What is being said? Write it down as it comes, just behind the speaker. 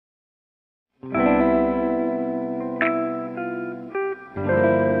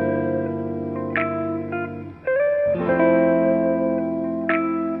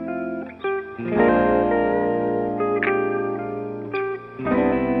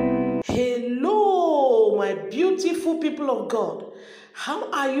Hello, my beautiful people of God.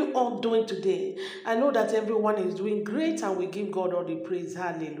 How are you all doing today? I know that everyone is doing great and we give God all the praise.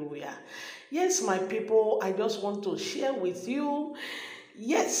 Hallelujah. Yes, my people, I just want to share with you,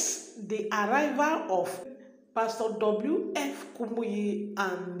 yes, the arrival of Pastor W.F. Kumuyi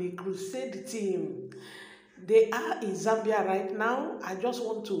and the crusade team. They are in Zambia right now. I just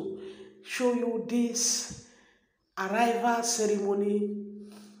want to show you this arrival ceremony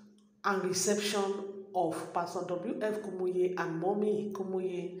and reception of Pastor W.F. Kumuyi and Mommy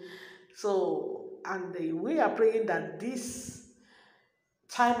Kumuyi. So, and we are praying that this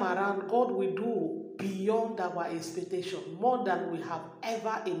time around, God will do beyond our expectation, more than we have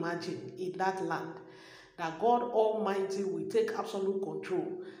ever imagined in that land. That God Almighty will take absolute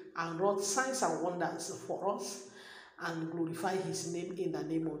control and wrought signs and wonders for us and glorify His name in the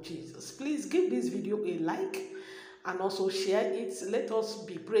name of Jesus. Please give this video a like and also share it. Let us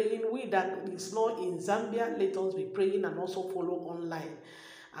be praying. We that is not in Zambia, let us be praying and also follow online.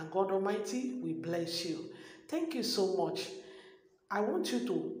 And God Almighty will bless you. Thank you so much. I want you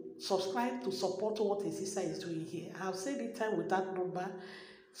to subscribe to support what a sister is doing here. I have said it time with that number.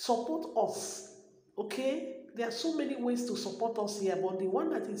 Support us, okay? There are so many ways to support us here, but the one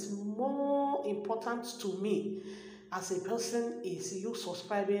that is more important to me as a person is you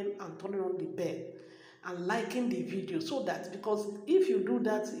subscribing and turning on the bell and liking the video, so that, because if you do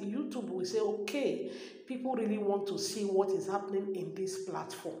that, YouTube will say, okay, people really want to see what is happening in this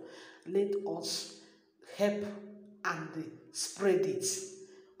platform. Let us help and spread it.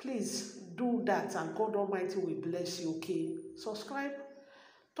 Please do that and God Almighty will bless you, okay? Subscribe,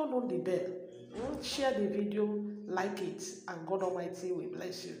 turn on the bell, share the video, like it, and God Almighty will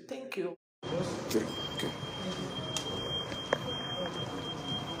bless you. Thank you. Okay.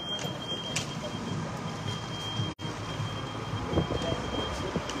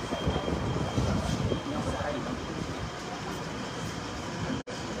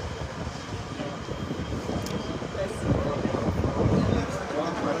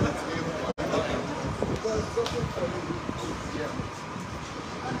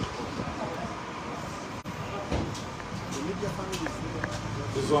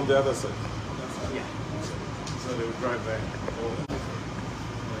 This is on the other side. Yeah. So they will drive back.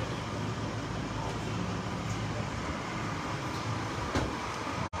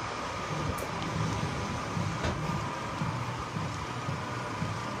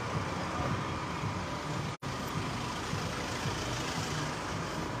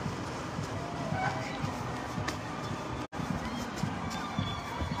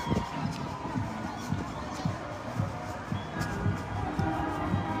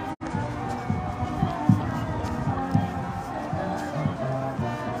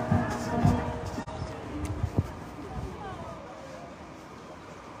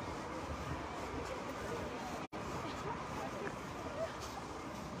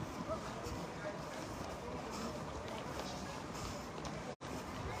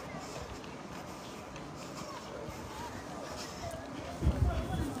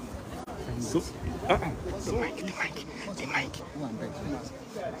 The mic.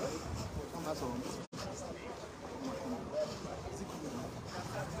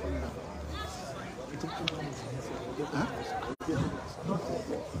 Huh?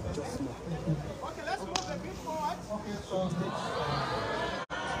 Okay, let's move a bit forward. It's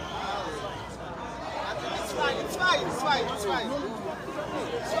fine.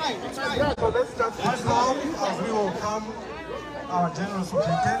 So let's start this now as we welcome our General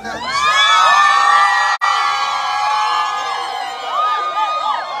Superintendent.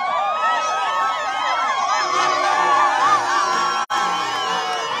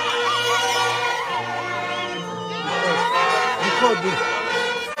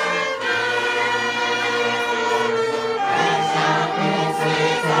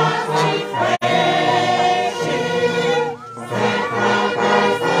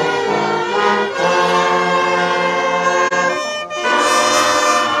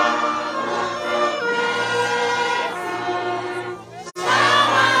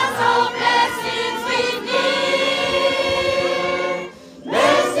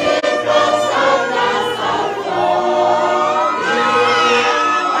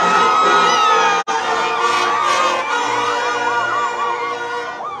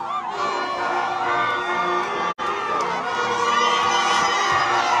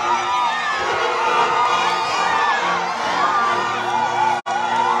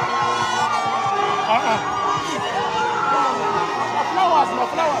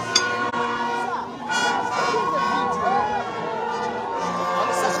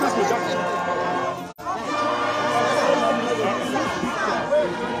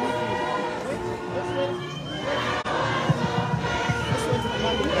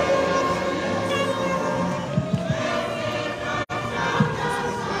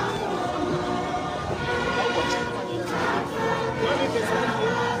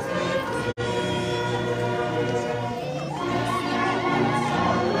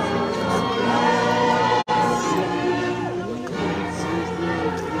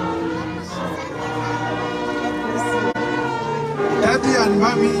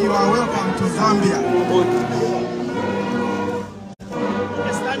 Ngami, you are welcome to Zambia.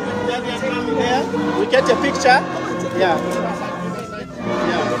 Stand with Daddy and Mommy there. We get a picture. Yeah.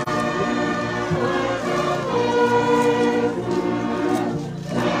 Yeah.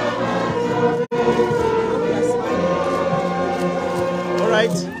 All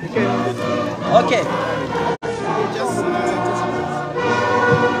right. Okay. Just.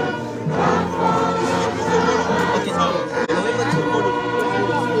 Okay.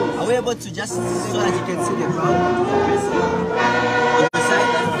 Are we able to just so that you can see the crowd on the side?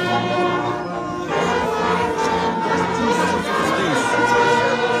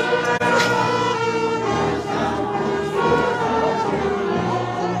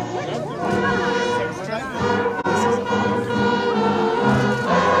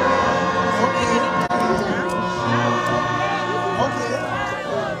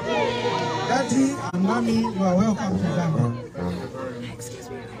 Daddy and Mommy, you are welcome to Zambia.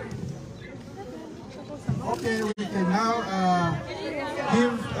 Okay, we can now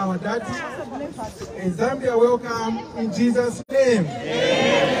give our daddy a Zambia welcome in Jesus' name.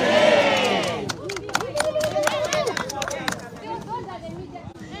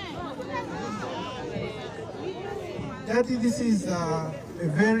 Daddy, this is a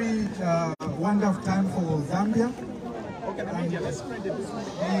very wonderful time for Zambia.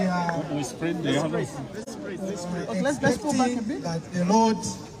 We spread the others. Expecting that the Lord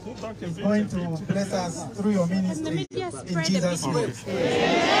is going to bless us through your ministry in Jesus' name.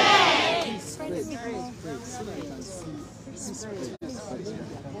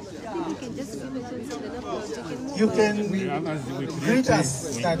 You can greet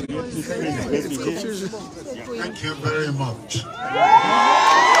us, Daddy. Thank you very much.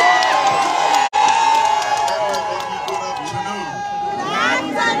 Everybody, good afternoon.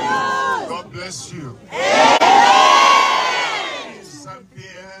 God bless you.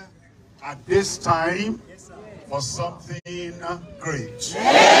 Zambia at this time for something great. Something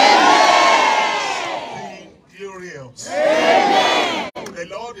glorious. The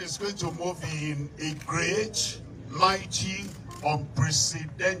Lord is going to move in a great, mighty,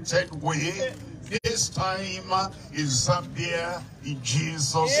 unprecedented way. This time in Zambia, in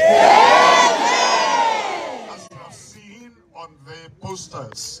Jesus' name. As you have seen on the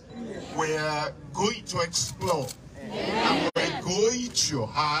posters, we are going to explore. And we're going to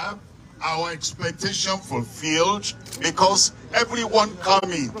have our expectation fulfilled, because everyone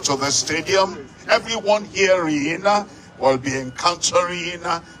coming to the stadium, everyone hearing, will be encountering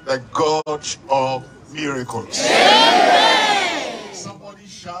the God of miracles. Amen. Somebody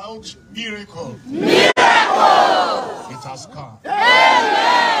shout, miracle. Miracle! It has come.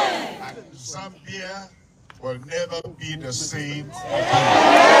 Amen. And Zambia will never be the same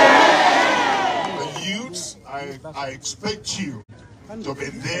again. The youths, I expect you to be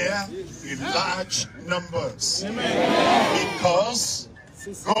there in large numbers. Amen. Because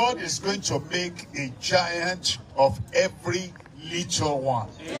God is going to make a giant of every little one.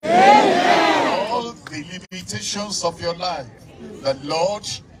 Amen. All the limitations of your life, the Lord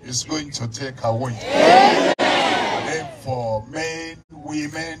is going to take away. Amen. And then for men,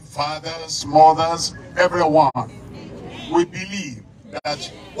 women, fathers, mothers, everyone, we believe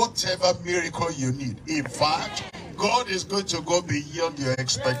that whatever miracle you need, in fact, God is going to go beyond your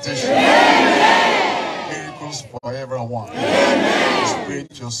expectation. Amen. Miracles for everyone. Amen. Your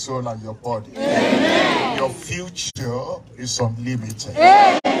spirit, your soul, and your body. Amen. Your future is unlimited.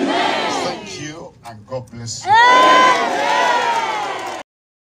 Amen. Thank you, and God bless you. Amen.